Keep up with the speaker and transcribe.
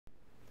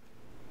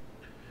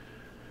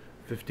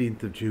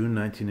15th of June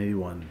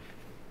 1981.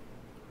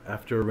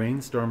 After a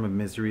rainstorm of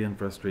misery and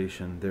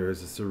frustration, there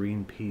is a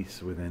serene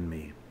peace within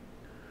me.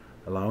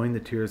 Allowing the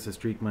tears to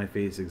streak my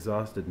face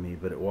exhausted me,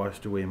 but it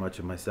washed away much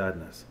of my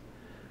sadness.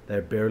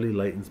 That barely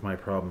lightens my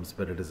problems,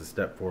 but it is a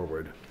step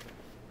forward.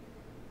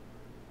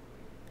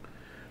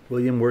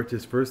 William worked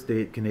his first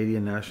day at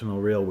Canadian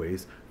National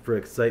Railways for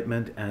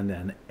excitement and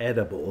an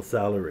edible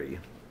salary.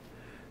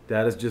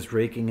 Dad is just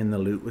raking in the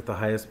loot with the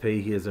highest pay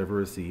he has ever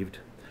received.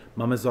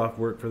 Mum is off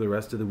work for the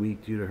rest of the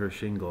week due to her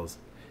shingles.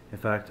 In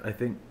fact, I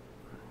think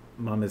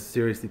Mum is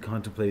seriously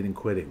contemplating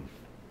quitting.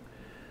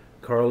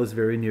 Carl is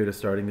very near to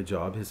starting a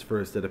job, his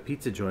first, at a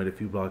pizza joint a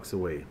few blocks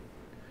away.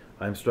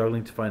 I am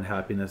struggling to find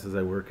happiness as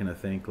I work in a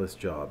thankless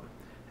job.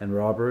 And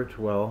Robert,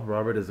 well,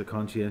 Robert is a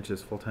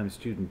conscientious full-time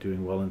student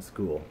doing well in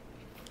school.